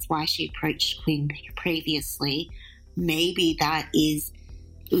publisher. That's why she approached Quinn previously. Maybe that is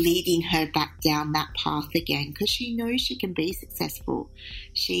leading her back down that path again because she knows she can be successful.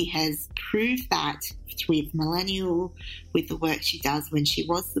 She has proved that with Millennial, with the work she does when she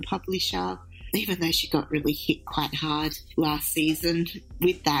was the publisher, even though she got really hit quite hard last season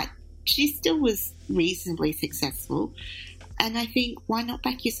with that, she still was reasonably successful. And I think, why not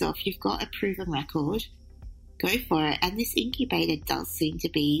back yourself? You've got a proven record. Go for it. And this incubator does seem to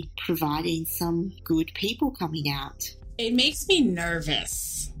be providing some good people coming out. It makes me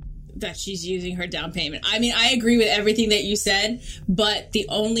nervous that she's using her down payment. I mean, I agree with everything that you said, but the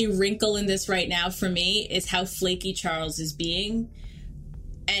only wrinkle in this right now for me is how flaky Charles is being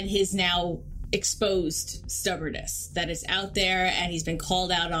and his now exposed stubbornness that is out there, and he's been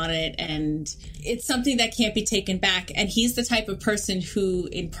called out on it, and it's something that can't be taken back. And he's the type of person who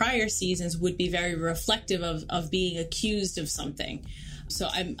in prior seasons would be very reflective of being accused of something. So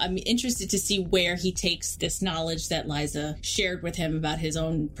I'm interested to see where he takes this knowledge that Liza shared with him about his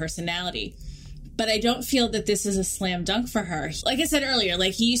own personality. But I don't feel that this is a slam dunk for her. Like I said earlier,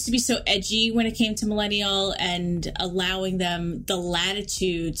 like he used to be so edgy when it came to Millennial and allowing them the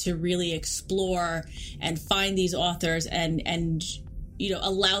latitude to really explore and find these authors and you know,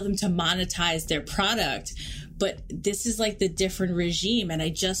 allow them to monetize their product. But this is like the different regime, and I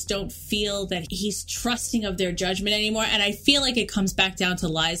just don't feel that he's trusting of their judgment anymore. And I feel like it comes back down to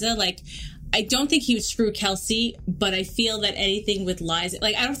Liza. Like, I don't think he would screw Kelsey, but I feel that anything with Liza,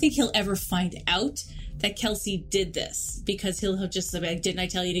 like, I don't think he'll ever find out that Kelsey did this, because he'll just like, didn't I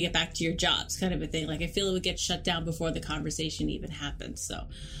tell you to get back to your jobs, kind of a thing. Like, I feel it would get shut down before the conversation even happens. So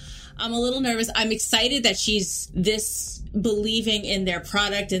I'm a little nervous. I'm excited that she's this believing in their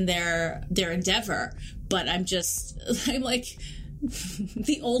product and their endeavor, but I'm like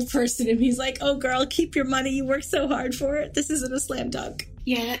the old person in me's like, oh girl, keep your money. You worked so hard for it. This isn't a slam dunk.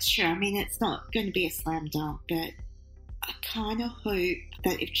 Yeah, that's true. I mean, it's not going to be a slam dunk, but I kind of hope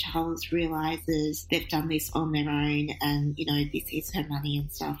that if Charles realises they've done this on their own and, you know, this is her money and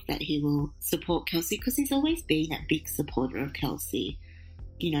stuff, that he will support Kelsey, because he's always been a big supporter of Kelsey.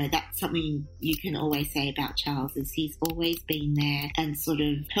 you know, that's something you can always say about Charles, is he's always been there and sort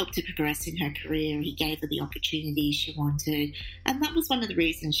of helped her progress in her career. He gave her the opportunity she wanted. And that was one of the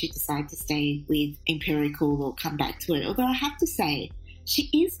reasons she decided to stay with Empirical or come back to it. Although I have to say, she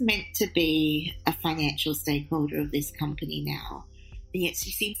is meant to be a financial stakeholder of this company now. And yet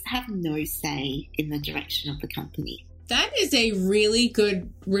she seems to have no say in the direction of the company. That is a really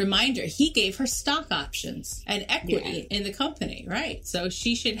good reminder. He gave her stock options and equity in the company, right? So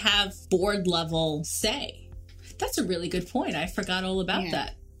she should have board level say. That's a really good point. I forgot all about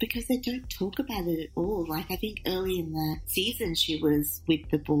that. Because they don't talk about it at all. Like, I think early in the season she was with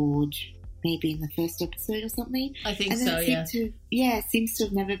the board, maybe in the first episode or something. I think so, yeah. It seems to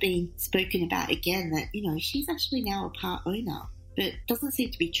have never been spoken about again, that, you know, she's actually now a part owner. But doesn't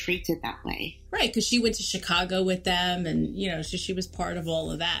seem to be treated that way. Right, because she went to Chicago with them and, you know, she was part of all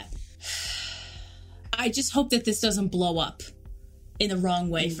of that. I just hope that this doesn't blow up in the wrong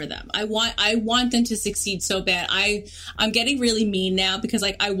way for them. I want them to succeed so bad. I'm getting really mean now because,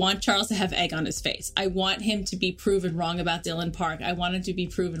 like, I want Charles to have egg on his face. I want him to be proven wrong about Dylan Park. I want him to be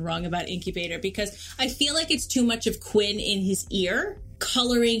proven wrong about Incubator because I feel like it's too much of Quinn in his ear,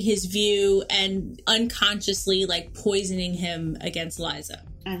 coloring his view and unconsciously, like, poisoning him against Liza.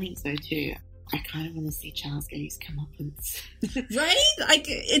 I think so too. I kind of want to see Charles get his comeuppance. Right? Like,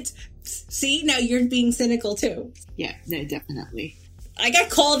 see, now you're being cynical too. Yeah, no, definitely. I got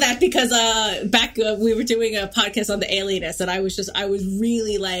called that because back we were doing a podcast on the Alienist, and I was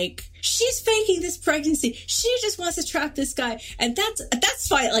really like, she's faking this pregnancy. She just wants to trap this guy, and that's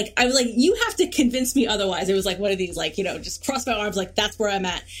fine. Like, I was like, you have to convince me otherwise. It was like one of these, like, you know, just cross my arms, like, that's where I'm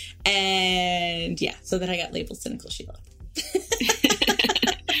at. And yeah, so then I got labeled cynical Sheila.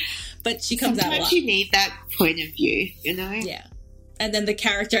 But she comes out a lot. Sometimes you need that point of view, you know? Yeah. And then the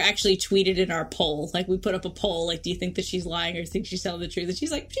character actually tweeted in our poll. Like, we put up a poll, like, do you think that she's lying or do you think she's telling the truth? And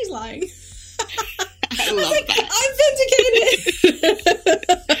she's like, she's lying. I love that. I'm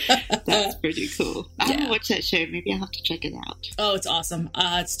vindicated. That's pretty cool. I haven't watched that show. Maybe I'll have to check it out. Oh, it's awesome.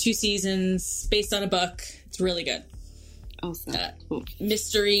 It's 2 seasons, based on a book. It's really good. Awesome. Cool.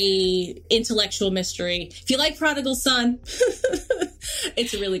 Mystery, intellectual mystery. If you like Prodigal Son,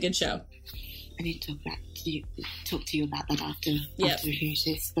 it's a really good show. I need to talk to you about that after we finish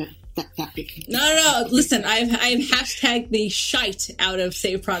this, but that bit. No. Listen, I've hashtagged the shite out of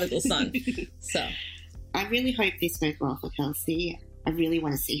Save Prodigal Son. So I really hope this goes well for Kelsey. I really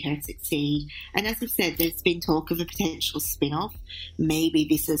want to see her succeed. And as I've said, there's been talk of a potential spin-off. Maybe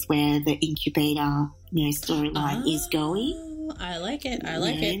this is where the Incubator, you know, storyline is going. I like it. I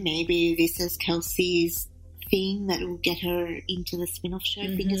like it. Maybe this is Kelsey's thing that will get her into the spin-off show.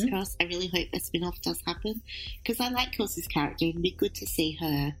 Fingers crossed. I really hope a spin-off does happen because I like Kelsey's character. It'd be good to see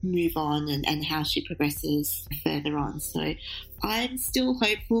her move on and how she progresses further on. So I'm still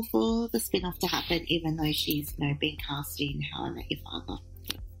hopeful for the spin-off to happen, even though she's, you know, been cast in How I Met Your Father.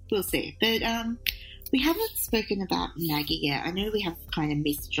 We'll see. But we haven't spoken about Maggie yet. I know we have kind of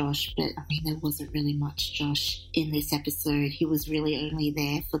missed Josh, but I mean, there wasn't really much Josh in this episode. He was really only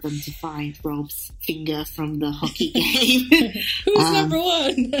there for them to find Rob's finger from the hockey game. Who's number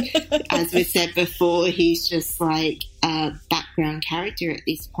one? As we said before, he's just like a background character at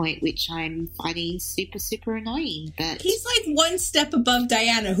this point, which I'm finding super, super annoying. But he's like one step above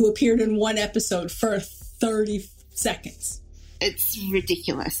Diana, who appeared in one episode for 30 seconds. It's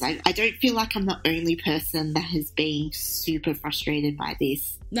ridiculous. I don't feel like I'm the only person that has been super frustrated by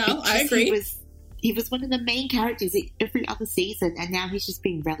this. No, I agree. He was one of the main characters in every other season, and now he's just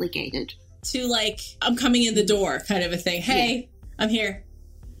being relegated. To, like, I'm coming in the door kind of a thing. Hey, I'm here.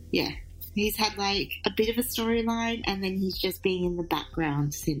 Yeah. He's had, like, a bit of a storyline, and then he's just been in the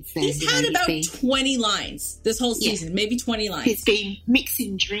background since then. He's had about 20 lines this whole season, maybe 20 lines. He's been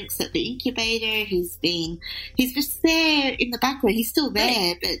mixing drinks at the Incubator. He's just there in the background. He's still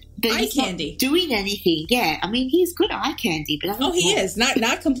there, but he's not doing anything. Yeah, I mean, he's good eye candy, but he is.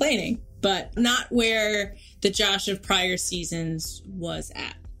 Not complaining, but not where the Josh of prior seasons was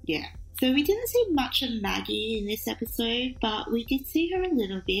at. Yeah. So we didn't see much of Maggie in this episode, but we did see her a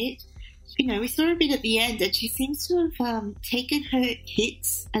little bit. You know, we saw a bit at the end, and she seems to have taken her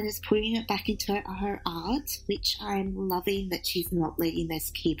hits and is putting it back into her art, which I'm loving that she's not letting this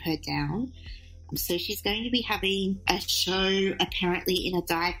keep her down. So she's going to be having a show, apparently, in a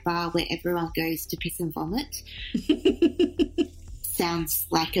dive bar where everyone goes to piss and vomit. Sounds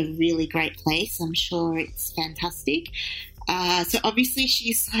like a really great place. I'm sure it's fantastic. So obviously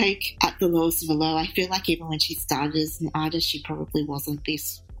she's like at the lowest of the low. I feel like even when she started as an artist, she probably wasn't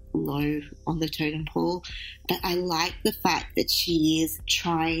this low on the totem pole. But I like the fact that she is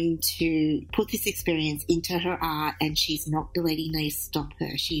trying to put this experience into her art, and she's not letting these stop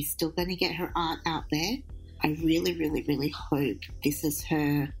her. She's still going to get her art out there. I really, really, really hope this is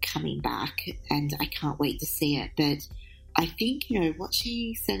her coming back, and I can't wait to see it. But I think, what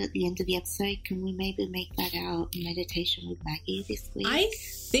she said at the end of the episode, can we maybe make that our meditation with Maggie this week? I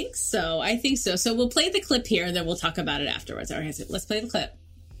think so. So we'll play the clip here, and then we'll talk about it afterwards. All right, so let's play the clip.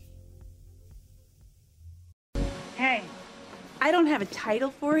 Hey, I don't have a title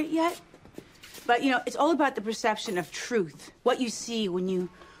for it yet, but, it's all about the perception of truth. What you see when you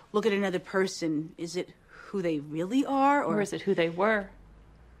look at another person. Is it who they really are, or is it who they were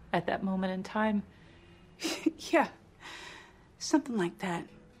at that moment in time? Yeah. Something like that.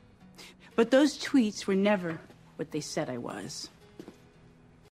 But those tweets were never what they said I was.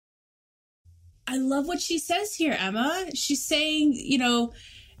 I love what she says here, Emma. She's saying,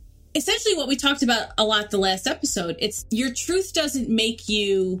 essentially what we talked about a lot the last episode. It's your truth doesn't make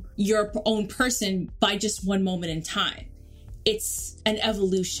you your own person by just one moment in time. It's an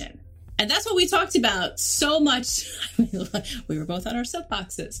evolution. And that's what we talked about so much. We were both on our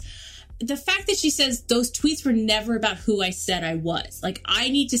soapboxes. The fact that she says those tweets were never about who I said I was. Like, I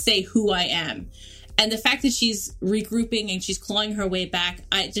need to say who I am. And the fact that she's regrouping and she's clawing her way back,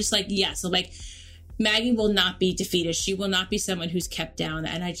 I just yes. I'm like, Maggie will not be defeated. She will not be someone who's kept down.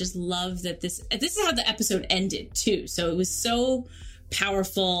 And I just love that this is how the episode ended too. So it was so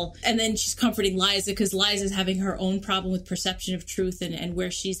powerful. And then she's comforting Liza, because Liza's having her own problem with perception of truth and where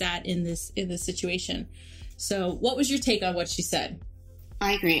she's at in this situation. So what was your take on what she said?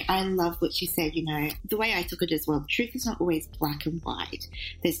 I agree. I love what she said. The way I took it as well, truth is not always black and white.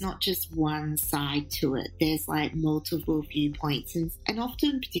 There's not just one side to it. There's multiple viewpoints. And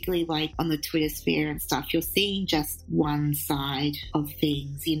often, particularly on the Twitter sphere and stuff, you're seeing just one side of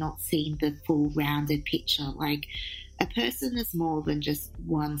things. You're not seeing the full rounded picture. A person is more than just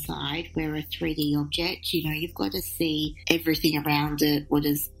one side. We're a 3D object. You've got to see everything around it, what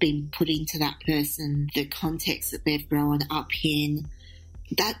has been put into that person, the context that they've grown up in.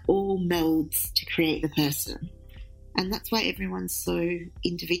 That all melds to create the person. And that's why everyone's so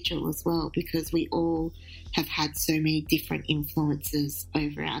individual as well, because we all have had so many different influences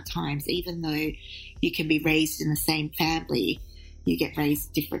over our times. Even though you can be raised in the same family, you get raised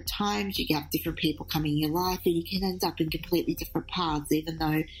at different times, you have different people coming in your life, and you can end up in completely different paths, even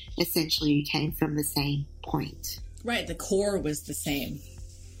though essentially you came from the same point. Right, the core was the same,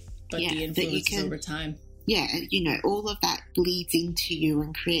 but the influences over time. Yeah, all of that bleeds into you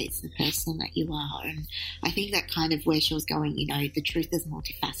and creates the person that you are. And I think that kind of where she was going, the truth is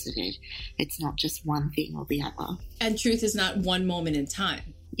multifaceted. It's not just one thing or the other. And truth is not one moment in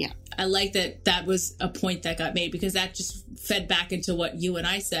time. Yeah. I like that was a point that got made, because that just fed back into what you and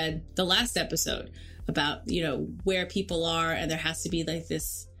I said the last episode about, where people are, and there has to be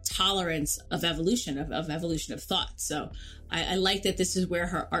this tolerance of evolution, of evolution of thought. So I like that this is where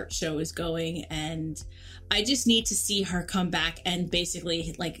her art show is going, and I just need to see her come back and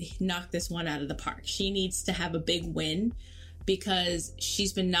basically knock this one out of the park. She needs to have a big win, because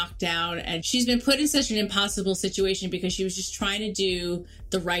she's been knocked down and she's been put in such an impossible situation because she was just trying to do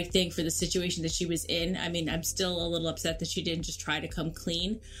the right thing for the situation that she was in. I mean, I'm still a little upset that she didn't just try to come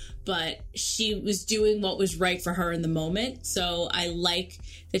clean, but she was doing what was right for her in the moment. So I like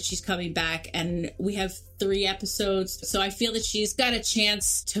that she's coming back, and we have 3 episodes. So I feel that she's got a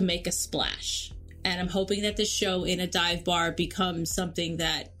chance to make a splash. And I'm hoping that this show in a dive bar becomes something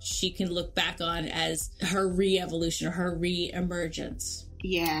that she can look back on as her re-evolution or her re-emergence.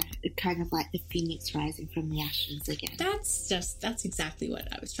 Yeah, kind of like the phoenix rising from the ashes again. That's exactly what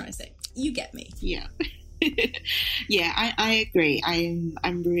I was trying to say. You get me. Yeah. Yeah, I agree.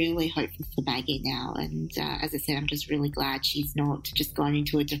 I'm really hopeful for Maggie now, and as I said, I'm just really glad she's not just gone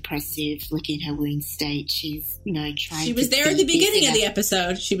into a depressive, in her wound state. She's trying. She was there at the beginning of the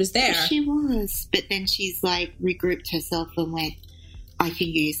episode. She was there. She was, but then she's regrouped herself and went, I can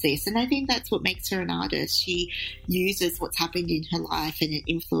use this. And I think that's what makes her an artist. She uses what's happened in her life and it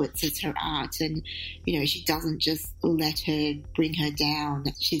influences her art. And, she doesn't just let her bring her down.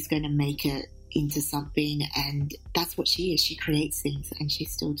 She's going to make it into something, and that's what she is. She creates things, and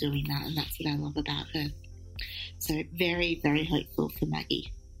she's still doing that, and that's what I love about her. So very, very hopeful for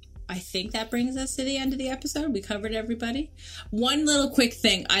Maggie. I think that brings us to the end of the episode. We covered everybody. One little quick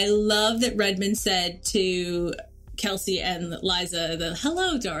thing. I love that Redmond said to Kelsey and Liza,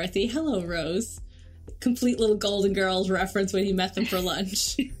 hello, Dorothy, hello, Rose. Complete little Golden Girls reference when he met them for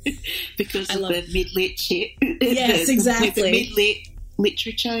lunch. Because of the mid-lit shit. Yes, exactly. The mid-lit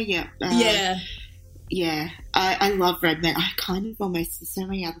literature, yeah. Yeah, I love Redman. I kind of almost, so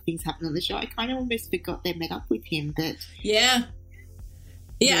many other things happen on the show. I kind of almost forgot they met up with him, but... Yeah,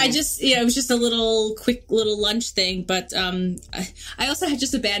 it was just a quick little lunch thing, but I also had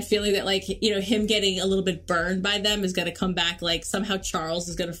just a bad feeling that, like, you know, him getting a little bit burned by them is going to come back, like, somehow Charles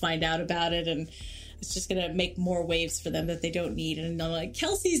is going to find out about it, and it's just going to make more waves for them that they don't need, and I'm like,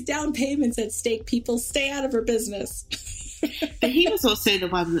 Kelsey's down payments at stake, people, stay out of her business. But he was also the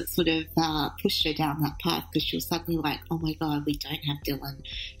one that sort of pushed her down that path, because she was suddenly like, oh my God, we don't have Dylan.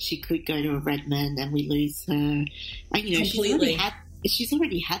 She could go to a Redmond and we lose her. And, you know, she's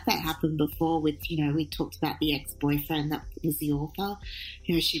already had that happen before with, you know, we talked about the ex-boyfriend that was the author.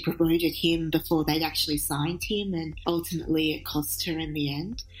 You know, she promoted him before they'd actually signed him, and ultimately it cost her in the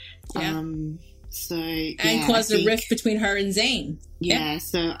end. Yeah. And caused a rift between her and Zane. Yeah,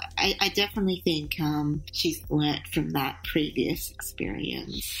 so I definitely think she's learnt from that previous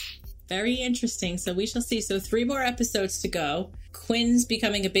experience. Very interesting. So we shall see. So 3 more episodes to go. Quinn's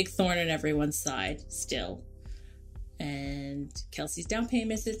becoming a big thorn in everyone's side still. And Kelsey's down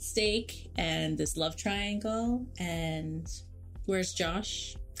payments at stake, and this love triangle, and where's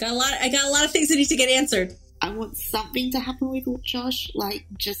Josh? I got a lot of things that need to get answered. I want something to happen with Josh, like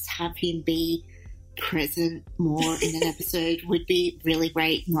just have him be present more in an episode would be really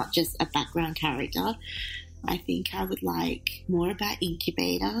great, not just a background character. I think I would like more about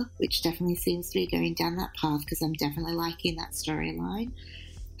Incubator, which definitely seems to be going down that path, because I'm definitely liking that storyline,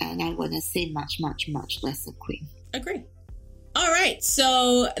 and I want to see much, much, much less of Quinn. Agree. All right,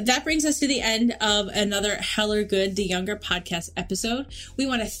 so that brings us to the end of another Hell or Good, the Younger podcast episode. We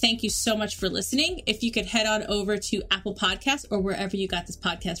want to thank you so much for listening. If you could head on over to Apple Podcasts or wherever you got this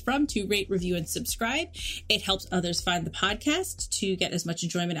podcast from to rate, review, and subscribe. It helps others find the podcast to get as much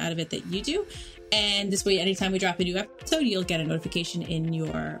enjoyment out of it that you do. And this way, anytime we drop a new episode, you'll get a notification in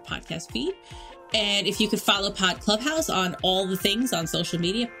your podcast feed. And if you could follow Pod Clubhouse on all the things on social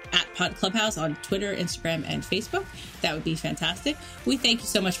media, at Pod Clubhouse on Twitter, Instagram, and Facebook, that would be fantastic. We thank you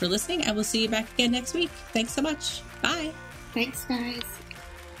so much for listening, and we'll see you back again next week. Thanks so much. Bye. Thanks, guys.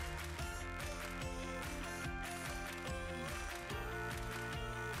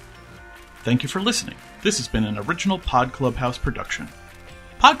 Thank you for listening. This has been an original Pod Clubhouse production.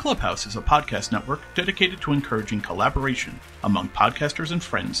 Pod Clubhouse is a podcast network dedicated to encouraging collaboration among podcasters and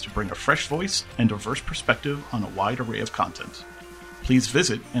friends to bring a fresh voice and diverse perspective on a wide array of content. Please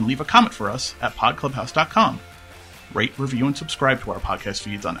visit and leave a comment for us at podclubhouse.com. Rate, review, and subscribe to our podcast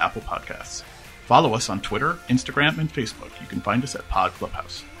feeds on Apple Podcasts. Follow us on Twitter, Instagram, and Facebook. You can find us at Pod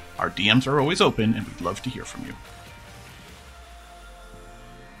Clubhouse. Our DMs are always open, and we'd love to hear from you.